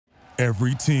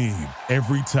Every team,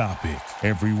 every topic,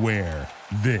 everywhere.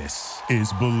 This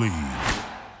is Believe.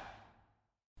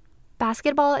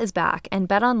 Basketball is back, and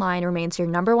BetOnline remains your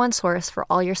number one source for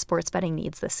all your sports betting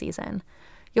needs this season.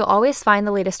 You'll always find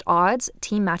the latest odds,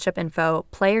 team matchup info,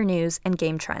 player news, and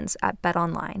game trends at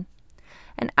BetOnline.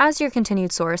 And as your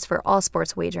continued source for all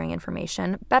sports wagering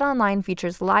information, BetOnline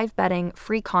features live betting,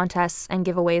 free contests, and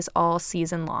giveaways all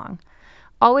season long.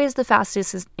 Always the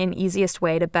fastest and easiest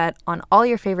way to bet on all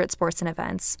your favorite sports and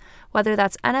events, whether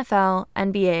that's NFL,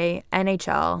 NBA,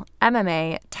 NHL,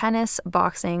 MMA, tennis,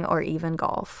 boxing, or even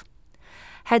golf.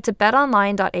 Head to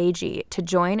betonline.ag to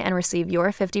join and receive your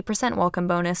 50% welcome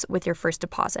bonus with your first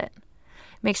deposit.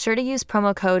 Make sure to use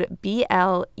promo code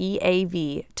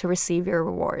BLEAV to receive your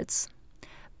rewards.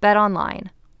 BetOnline,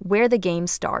 where the game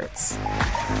starts.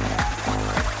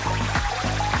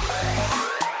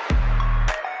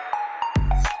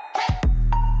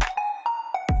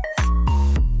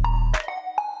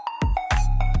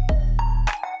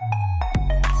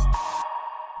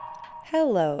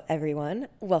 Hello, everyone.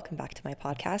 Welcome back to my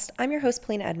podcast. I'm your host,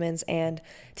 Polina Edmonds, and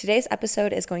today's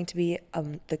episode is going to be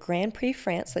the Grand Prix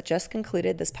France that just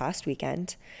concluded this past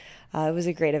weekend. It was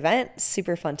a great event,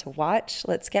 super fun to watch.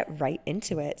 Let's get right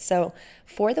into it. So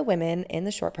for the women in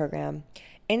the short program,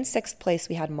 in sixth place,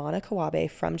 we had Mana Kawabe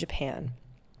from Japan.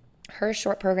 Her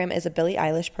short program is a Billie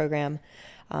Eilish program.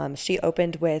 She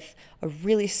opened with a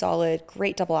really solid,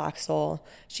 great double axel.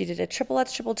 She did a triple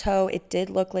Lutz triple toe. It did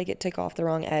look like it took off the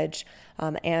wrong edge,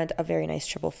 and a very nice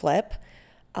triple flip.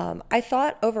 I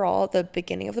thought overall the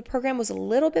beginning of the program was a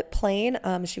little bit plain.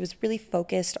 She was really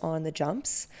focused on the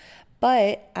jumps,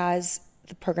 but as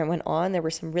the program went on, there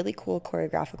were some really cool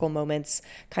choreographical moments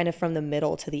kind of from the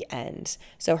middle to the end.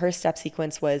 So her step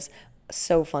sequence was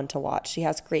so fun to watch. She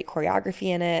has great choreography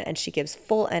in it, and she gives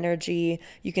full energy.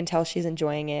 You can tell she's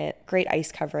enjoying it. Great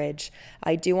ice coverage.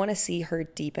 I do want to see her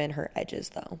deepen her edges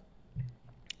though.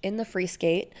 In the free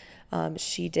skate,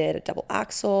 she did a double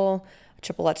axel,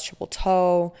 triple Lutz triple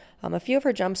toe. A few of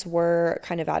her jumps were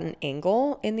kind of at an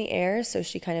angle in the air, so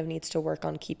she kind of needs to work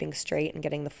on keeping straight and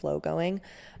getting the flow going.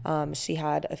 She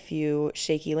had a few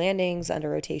shaky landings, under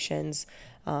rotations.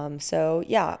 So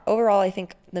yeah, overall, I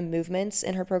think the movements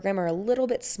in her program are a little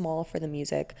bit small for the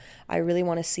music. I really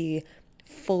want to see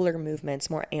fuller movements,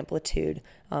 more amplitude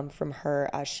from her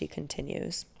as she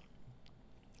continues.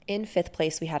 In fifth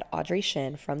place, we had Audrey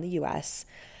Shin from the US,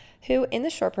 who in the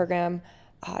short program,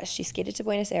 she skated to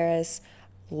Buenos Aires,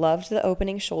 loved the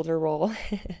opening shoulder roll.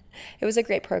 It was a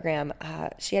great program.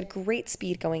 She had great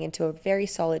speed going into a very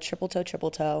solid triple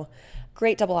toe,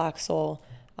 great double axel.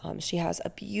 She has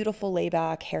a beautiful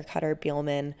layback, hair cutter,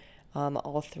 Bielman.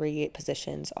 All three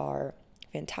positions are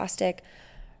fantastic.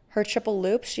 Her triple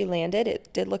loop, she landed.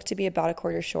 It did look to be about a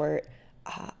quarter short.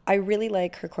 I really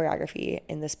like her choreography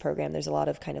in this program. There's a lot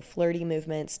of kind of flirty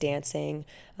movements, dancing.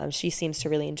 She seems to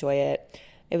really enjoy it.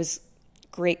 It was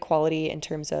great quality in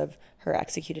terms of her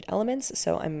executed elements,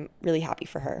 so I'm really happy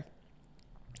for her.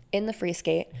 In the free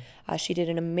skate, she did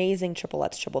an amazing triple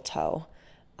Lutz triple toe.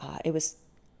 It was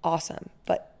awesome,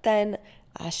 but then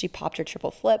she popped her triple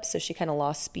flip, so she kind of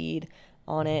lost speed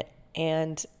on it,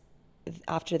 and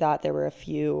after that there were a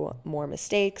few more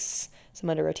mistakes, some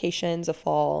under rotations, a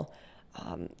fall.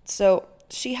 So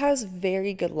she has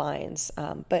very good lines,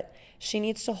 but she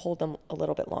needs to hold them a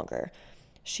little bit longer.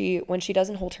 When she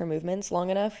doesn't hold her movements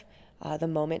long enough, the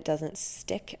moment doesn't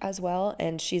stick as well,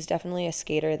 and she's definitely a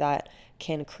skater that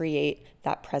can create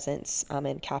that presence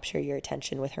and capture your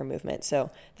attention with her movement.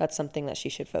 So that's something that she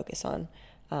should focus on.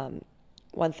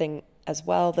 One thing as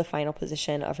well, the final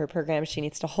position of her program, she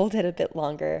needs to hold it a bit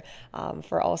longer.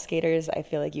 For all skaters, I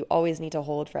feel like you always need to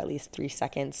hold for at least 3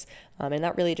 seconds, and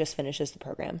that really just finishes the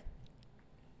program.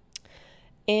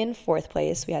 In fourth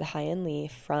place, we had Hyein Lee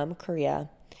from Korea.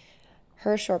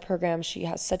 Her short program, she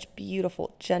has such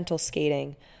beautiful, gentle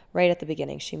skating right at the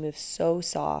beginning. She moves so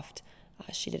soft.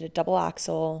 She did a double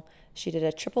axel. She did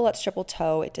a triple Lutz triple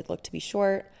toe. It did look to be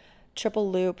short.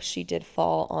 Triple loop, she did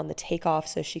fall on the takeoff,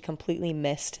 so she completely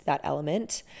missed that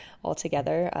element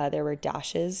altogether. There were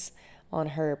dashes on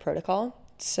her protocol.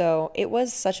 So it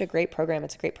was such a great program.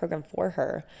 It's a great program for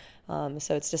her.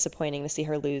 So it's disappointing to see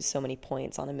her lose so many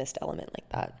points on a missed element like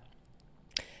that.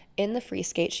 In the free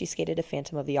skate, she skated a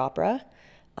Phantom of the Opera.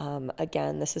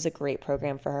 Again, this is a great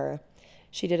program for her.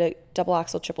 She did a double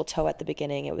axel triple toe at the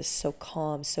beginning. It was so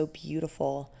calm, so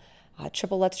beautiful.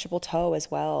 Triple Lutz triple toe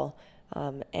as well.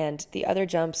 And the other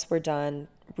jumps were done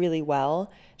really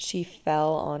well. She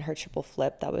fell on her triple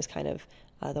flip. That was kind of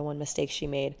the one mistake she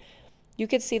made. You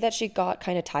could see that she got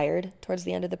kind of tired towards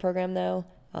the end of the program, though.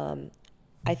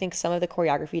 I think some of the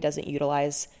choreography doesn't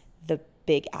utilize the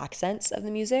big accents of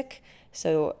the music.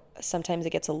 So sometimes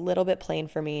it gets a little bit plain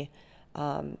for me.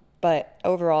 But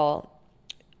overall,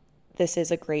 this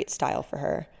is a great style for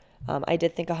her. I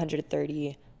did think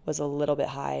 130 was a little bit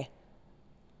high.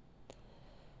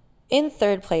 In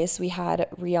third place, we had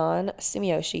Rion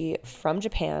Sumiyoshi from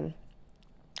Japan.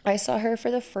 I saw her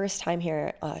for the first time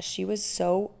here. She was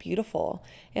so beautiful.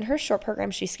 In her short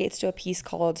program, she skates to a piece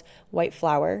called White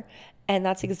Flower, and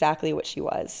that's exactly what she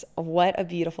was. What a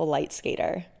beautiful light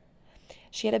skater.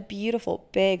 She had a beautiful,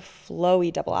 big,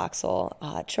 flowy double axel.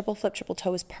 Triple flip, triple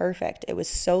toe was perfect. It was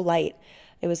so light.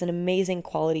 It was an amazing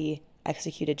quality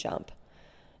executed jump.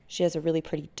 She has a really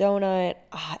pretty donut,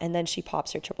 and then she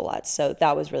pops her triple lutz. So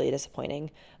that was really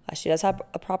disappointing. She does have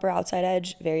a proper outside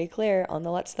edge, very clear on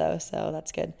the lutz though, so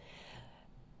that's good.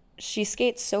 She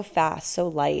skates so fast, so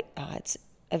light. It's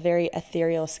a very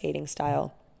ethereal skating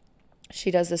style.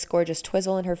 She does this gorgeous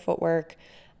twizzle in her footwork.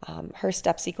 Her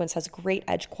step sequence has great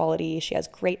edge quality. She has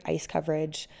great ice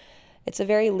coverage. It's a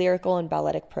very lyrical and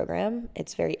balletic program.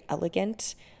 It's very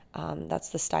elegant. That's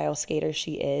the style skater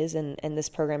she is, and this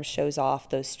program shows off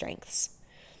those strengths.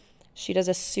 She does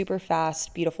a super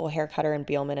fast, beautiful hair cutter and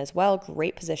Bielmann as well,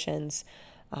 great positions,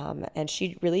 and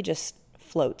she really just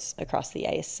floats across the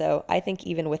ice. So I think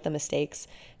even with the mistakes,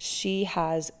 she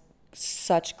has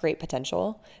such great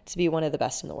potential to be one of the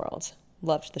best in the world.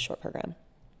 Loved the short program.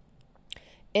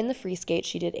 In the free skate,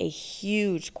 she did a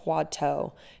huge quad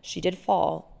toe. She did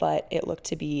fall, but it looked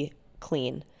to be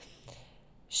clean.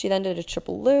 She then did a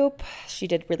triple loop. She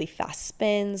did really fast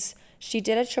spins. She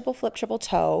did a triple flip, triple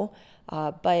toe,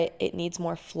 but it needs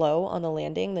more flow on the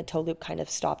landing. The toe loop kind of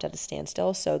stopped at a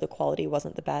standstill, so the quality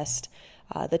wasn't the best.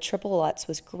 The triple lutz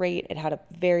was great. It had a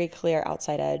very clear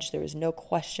outside edge. There was no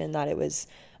question that it was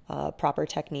proper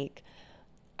technique.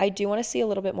 I do want to see a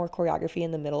little bit more choreography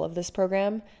in the middle of this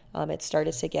program. It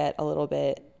started to get a little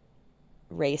bit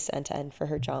race end-to-end for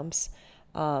her jumps.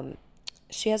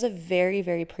 She has a very,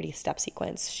 very pretty step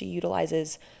sequence. She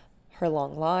utilizes her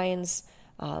long lines.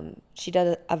 She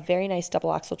did a very nice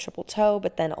double axel triple toe,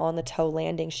 but then on the toe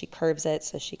landing, she curves it,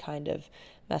 so she kind of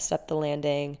messed up the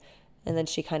landing, and then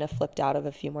she kind of flipped out of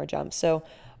a few more jumps. So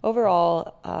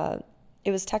overall,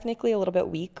 it was technically a little bit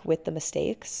weak with the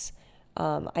mistakes.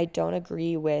 I don't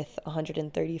agree with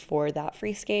 130 for that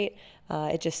free skate.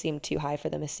 It just seemed too high for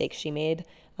the mistakes she made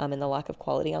and the lack of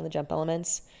quality on the jump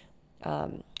elements.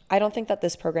 I don't think that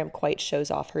this program quite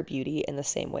shows off her beauty in the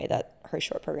same way that her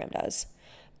short program does.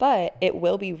 But it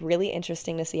will be really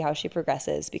interesting to see how she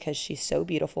progresses because she's so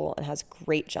beautiful and has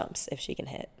great jumps if she can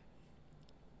hit.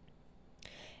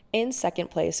 In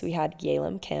second place, we had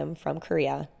Yelim Kim from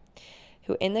Korea,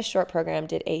 who in this short program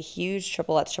did a huge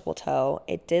triple lutz, triple toe.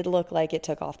 It did look like it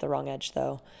took off the wrong edge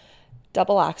though.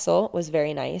 Double axel was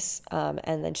very nice,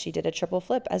 and then she did a triple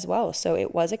flip as well. So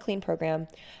it was a clean program.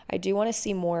 I do want to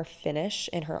see more finish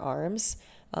in her arms.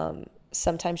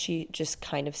 Sometimes she just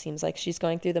kind of seems like she's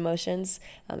going through the motions,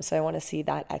 so I want to see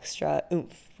that extra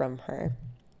oomph from her.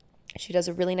 She does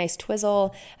a really nice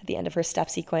twizzle at the end of her step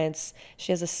sequence.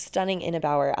 She has a stunning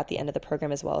Innebauer at the end of the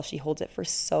program as well. She holds it for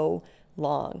so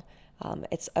long.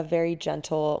 It's a very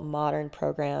gentle, modern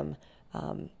program.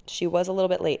 She was a little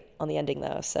bit late on the ending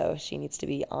though, so she needs to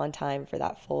be on time for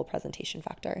that full presentation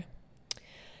factor.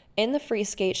 In the free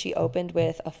skate, she opened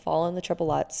with a fall in the triple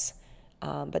lutz,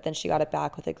 but then she got it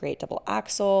back with a great double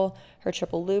axel. Her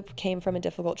triple loop came from a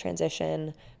difficult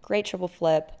transition, great triple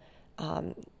flip.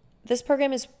 This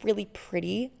program is really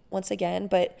pretty once again,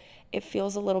 but it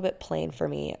feels a little bit plain for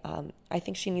me. I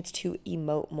think she needs to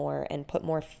emote more and put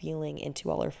more feeling into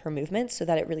all of her movements so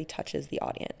that it really touches the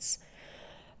audience.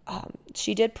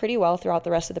 She did pretty well throughout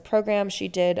the rest of the program. She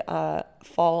did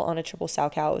fall on a triple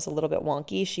Salchow. It was a little bit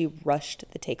wonky. She rushed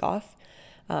the takeoff.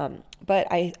 But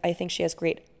I think she has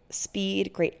great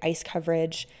speed, great ice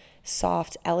coverage,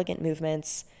 soft, elegant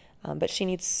movements. But she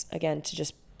needs, again, to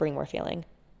just bring more feeling.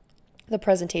 The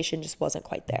presentation just wasn't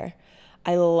quite there.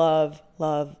 I love,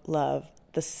 love, love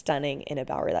the stunning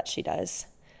Innebauer that she does.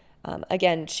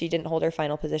 Again, she didn't hold her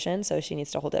final position, so she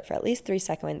needs to hold it for at least 3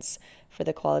 seconds for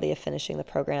the quality of finishing the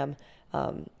program.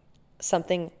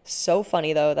 Something so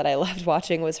funny, though, that I loved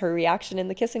watching was her reaction in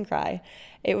the kiss and cry.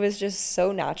 It was just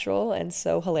so natural and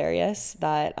so hilarious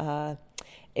that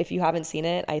if you haven't seen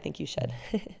it, I think you should.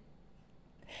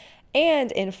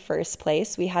 And in first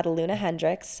place, we had Luna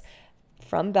Hendricks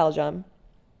from Belgium.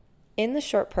 In the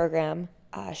short program,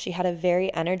 she had a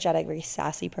very energetic, very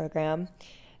sassy program.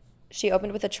 She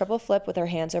opened with a triple flip with her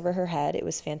hands over her head. It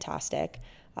was fantastic.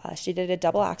 She did a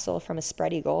double axel from a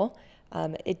spread eagle.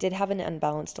 It did have an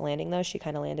unbalanced landing, though. She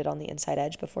kind of landed on the inside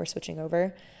edge before switching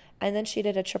over. And then she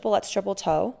did a triple lutz, triple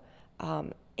toe.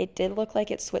 It did look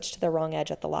like it switched to the wrong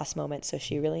edge at the last moment, so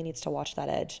she really needs to watch that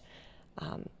edge.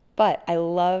 But I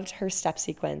loved her step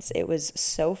sequence. It was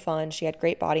so fun. She had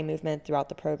great body movement throughout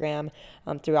the program,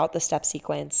 throughout the step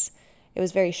sequence. It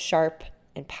was very sharp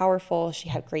and powerful. She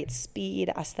had great speed,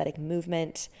 aesthetic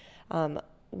movement.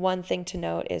 One thing to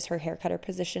note is her hair cutter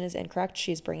position is incorrect.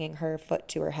 She's bringing her foot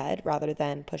to her head rather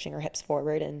than pushing her hips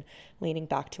forward and leaning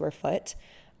back to her foot.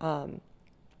 And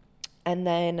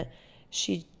then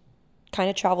she kind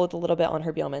of traveled a little bit on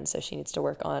her Biellmann, so she needs to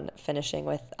work on finishing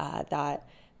with that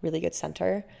really good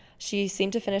center. She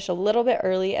seemed to finish a little bit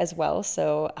early as well,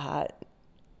 so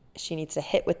she needs to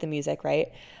hit with the music,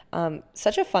 right?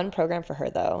 Such a fun program for her,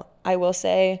 though. I will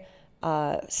say,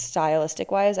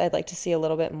 stylistic-wise, I'd like to see a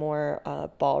little bit more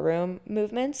ballroom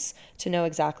movements to know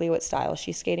exactly what style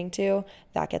she's skating to.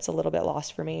 That gets a little bit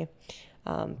lost for me.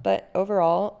 But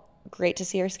overall, great to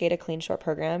see her skate a clean short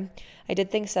program. I did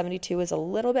think 72 was a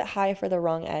little bit high for the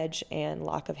wrong edge and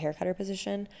lack of hair cutter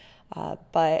position,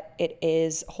 but it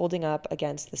is holding up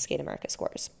against the Skate America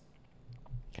scores.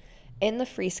 In the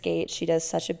free skate, she does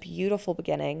such a beautiful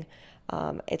beginning.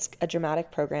 It's a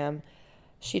dramatic program.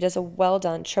 She does a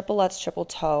well-done triple lutz, triple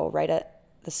toe right at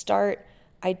the start.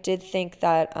 I did think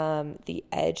that the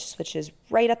edge switches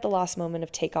right at the last moment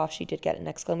of takeoff. She did get an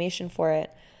exclamation for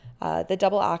it. The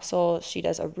double axel, she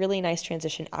does a really nice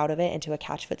transition out of it into a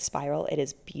catch foot spiral. It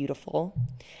is beautiful.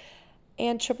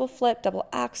 And triple flip, double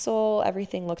axel,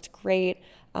 everything looked great.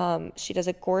 She does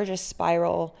a gorgeous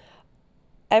spiral.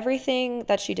 Everything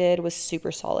that she did was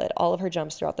super solid. All of her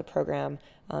jumps throughout the program,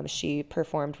 she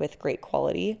performed with great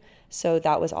quality. So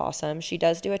that was awesome. She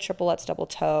does do a triple lutz double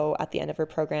toe at the end of her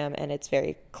program, and it's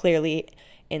very clearly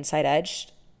inside edge.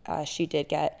 She did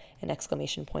get an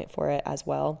exclamation point for it as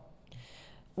well.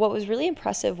 What was really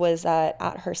impressive was that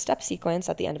at her step sequence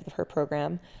at the end of her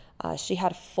program, she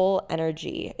had full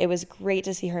energy. It was great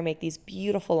to see her make these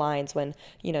beautiful lines when,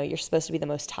 you're supposed to be the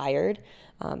most tired.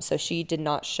 So she did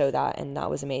not show that, and that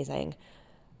was amazing.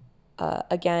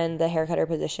 Again, the hair cutter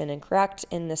position incorrect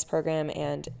in this program,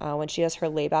 and when she does her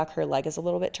layback, her leg is a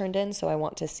little bit turned in, so I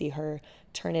want to see her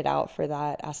turn it out for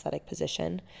that aesthetic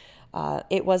position.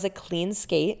 It was a clean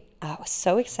skate. It was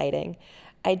so exciting.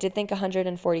 I did think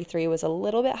 143 was a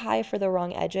little bit high for the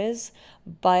wrong edges,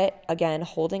 but again,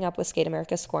 holding up with Skate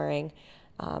America scoring.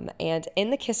 And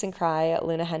in the Kiss and Cry,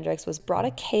 Luna Hendricks was brought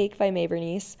a cake by Mae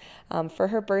Bernice for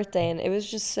her birthday, and it was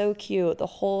just so cute. The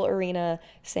whole arena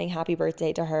saying happy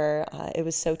birthday to her. It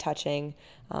was so touching.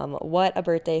 What a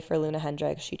birthday for Luna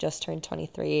Hendricks. She just turned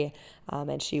 23,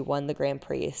 and she won the Grand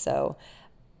Prix. So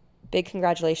big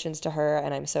congratulations to her,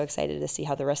 and I'm so excited to see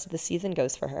how the rest of the season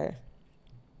goes for her.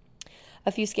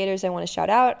 A few skaters I want to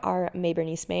shout out are Mae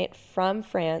Bernice Mate from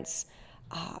France.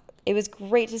 It was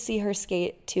great to see her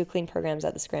skate 2 clean programs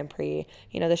at this Grand Prix.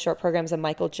 The short program's a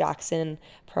Michael Jackson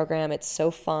program. It's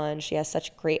so fun. She has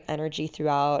such great energy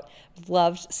throughout.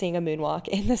 Loved seeing a moonwalk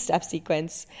in the step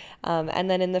sequence.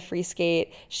 And then in the free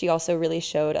skate, she also really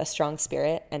showed a strong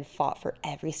spirit and fought for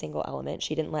every single element.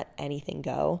 She didn't let anything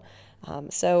go.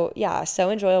 So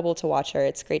enjoyable to watch her.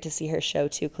 It's great to see her show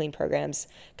 2 clean programs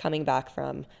coming back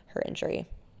from her injury.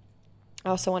 I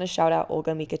also want to shout out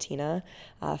Olga Mikatina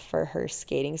for her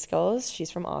skating skills.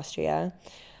 She's from Austria.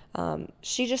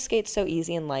 She just skates so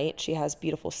easy and light. She has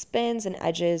beautiful spins and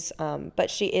edges, but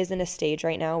she is in a stage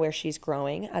right now where she's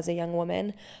growing as a young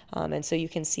woman. And so you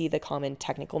can see the common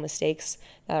technical mistakes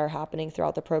that are happening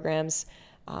throughout the programs.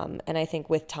 And I think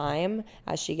with time,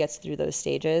 as she gets through those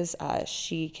stages,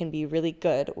 she can be really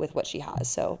good with what she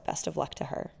has. So best of luck to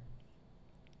her.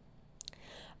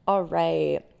 All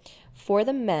right. For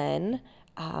the men,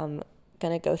 I'm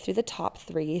going to go through the top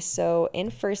 3. So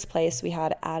in first place, we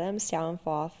had Adam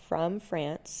Stauenfoff from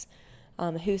France,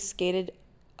 who skated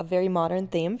a very modern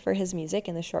theme for his music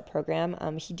in the short program.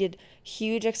 He did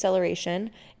huge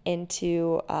acceleration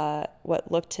into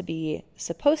what looked to be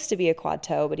supposed to be a quad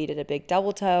toe, but he did a big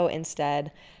double toe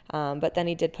instead. But then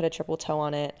he did put a triple toe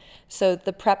on it. So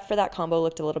the prep for that combo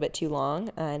looked a little bit too long,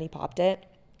 and he popped it.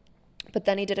 But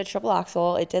then he did a triple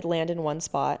axel. It did land in one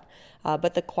spot,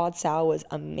 but the quad sow was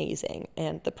amazing,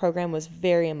 and the program was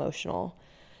very emotional.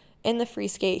 In the free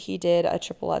skate, he did a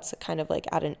triple lutz kind of like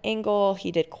at an angle.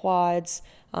 He did quads.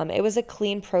 It was a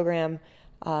clean program,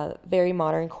 very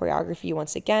modern choreography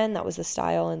once again. That was the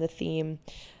style and the theme.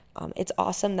 It's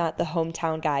awesome that the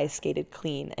hometown guy skated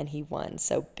clean and he won,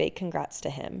 so big congrats to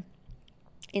him.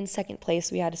 In second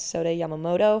place, we had Soda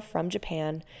Yamamoto from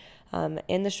Japan.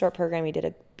 In the short program, he did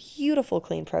a beautiful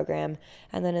clean program.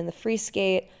 And then in the free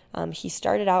skate, he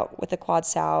started out with a quad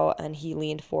sow and he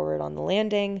leaned forward on the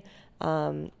landing.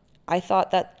 I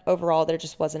thought that overall there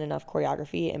just wasn't enough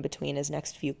choreography in between his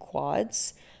next few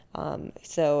quads.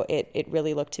 So it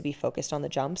really looked to be focused on the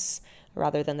jumps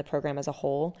rather than the program as a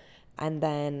whole. And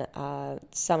then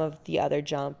some of the other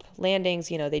jump landings,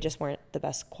 they just weren't the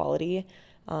best quality.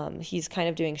 He's kind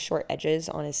of doing short edges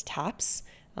on his taps,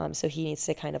 so he needs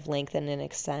to kind of lengthen and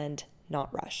extend, not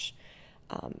rush.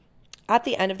 At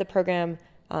the end of the program,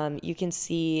 you can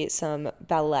see some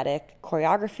balletic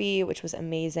choreography, which was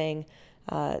amazing.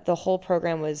 The whole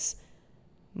program was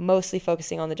mostly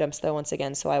focusing on the jumps, though, once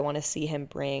again, so I want to see him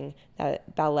bring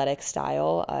that balletic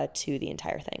style to the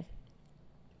entire thing.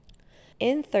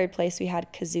 In third place, we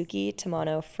had Kazuki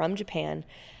Tamano from Japan.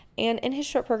 And in his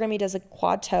short program, he does a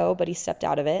quad toe, but he stepped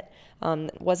out of it.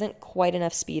 Wasn't quite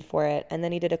enough speed for it. And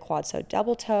then he did a quad toe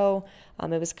double toe.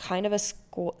 It was kind of a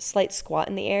slight squat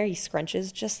in the air. He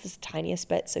scrunches just the tiniest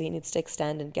bit, so he needs to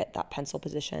extend and get that pencil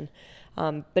position.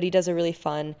 But he does a really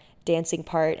fun dancing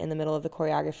part in the middle of the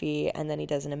choreography. And then he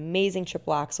does an amazing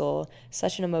triple axel,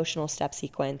 such an emotional step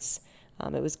sequence.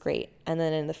 It was great. And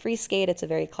then in the free skate, it's a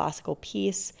very classical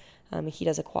piece. He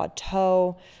does a quad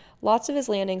toe. Lots of his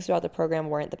landings throughout the program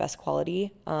weren't the best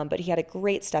quality, but he had a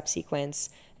great step sequence,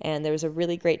 and there was a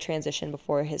really great transition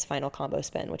before his final combo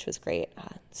spin, which was great.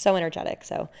 So energetic.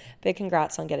 So big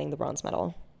congrats on getting the bronze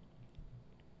medal.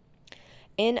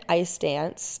 In ice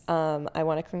dance, I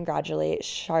want to congratulate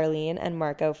Charlene and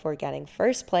Marco for getting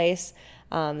first place.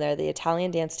 They're the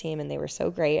Italian dance team, and they were so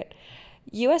great.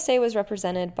 USA was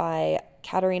represented by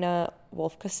Katarina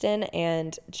Wolfkostin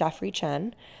and Jeffrey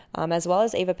Chen, as well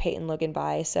as Ava Payton Logan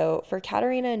Bai. So for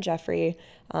Katarina and Jeffrey,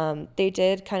 they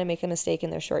did kind of make a mistake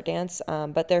in their short dance,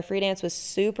 but their free dance was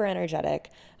super energetic.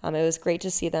 It was great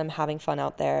to see them having fun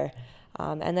out there.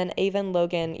 And then Ava and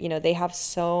Logan, they have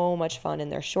so much fun in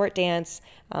their short dance.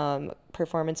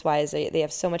 Performance-wise, they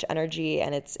have so much energy,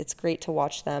 and it's great to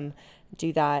watch them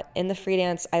do that. In the free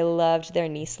dance, I loved their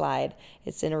knee slide.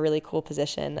 It's in a really cool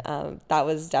position. That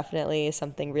was definitely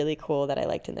something really cool that I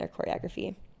liked in their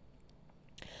choreography.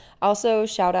 Also,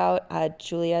 shout out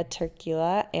Julia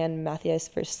Turkila and Matthias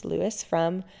Versluis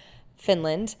from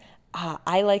Finland.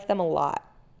 I like them a lot.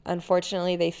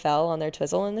 Unfortunately, they fell on their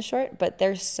twizzle in the short, but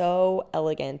they're so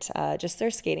elegant. Just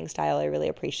their skating style I really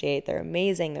appreciate. They're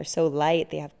amazing. They're so light.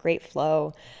 They have great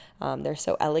flow. They're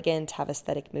so elegant, have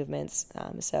aesthetic movements.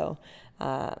 So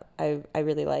I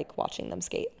really like watching them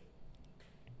skate.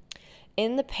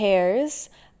 In the pairs,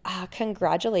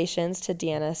 congratulations to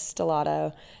Deanna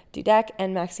Stellato Dudek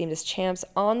and Maxime Deschamps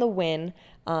on the win.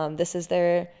 This is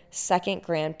their second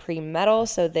Grand Prix medal,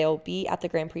 so they'll be at the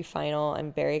Grand Prix final.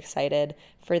 I'm very excited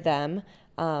for them.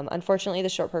 Unfortunately, the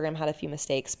short program had a few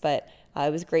mistakes, but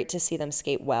it was great to see them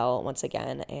skate well once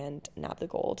again and nab the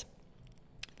gold.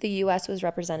 The U.S. was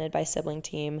represented by sibling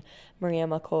team Maria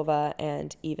Makova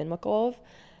and Ivan Makov.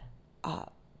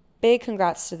 Big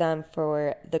congrats to them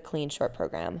for the clean short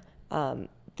program.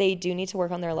 They do need to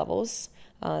work on their levels,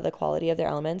 the quality of their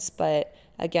elements, but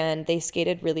again, they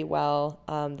skated really well.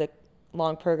 The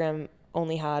long program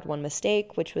only had one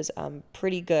mistake, which was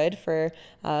pretty good for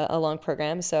a long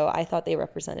program, so I thought they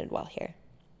represented well here.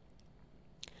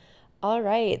 All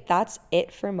right, that's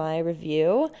it for my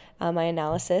review, my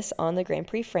analysis on the Grand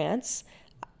Prix France.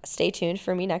 Stay tuned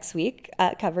for me next week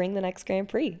covering the next Grand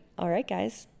Prix. All right,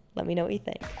 guys, let me know what you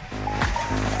think.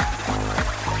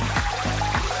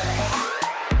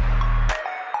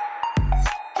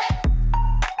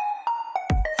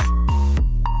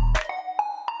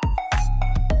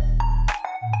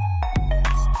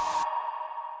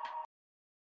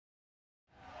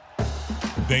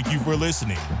 Thank you for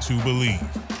listening to Believe.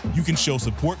 You can show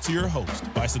support to your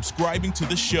host by subscribing to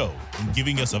the show and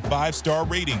giving us a 5-star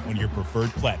rating on your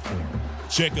preferred platform.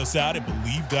 Check us out at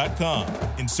Believe.com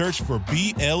and search for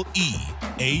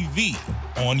BLEAV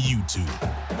on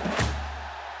YouTube.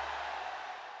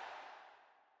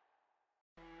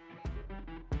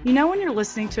 You know when you're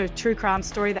listening to a true crime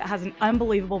story that has an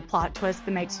unbelievable plot twist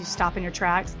that makes you stop in your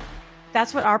tracks?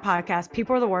 That's what our podcast,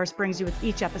 People Are the Worst, brings you with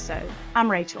each episode.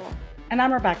 I'm Rachel. And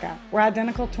I'm Rebecca. We're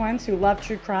identical twins who love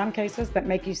true crime cases that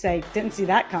make you say, didn't see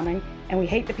that coming, and we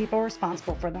hate the people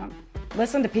responsible for them.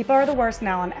 Listen to People Are the Worst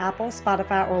now on Apple,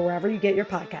 Spotify, or wherever you get your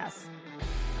podcasts.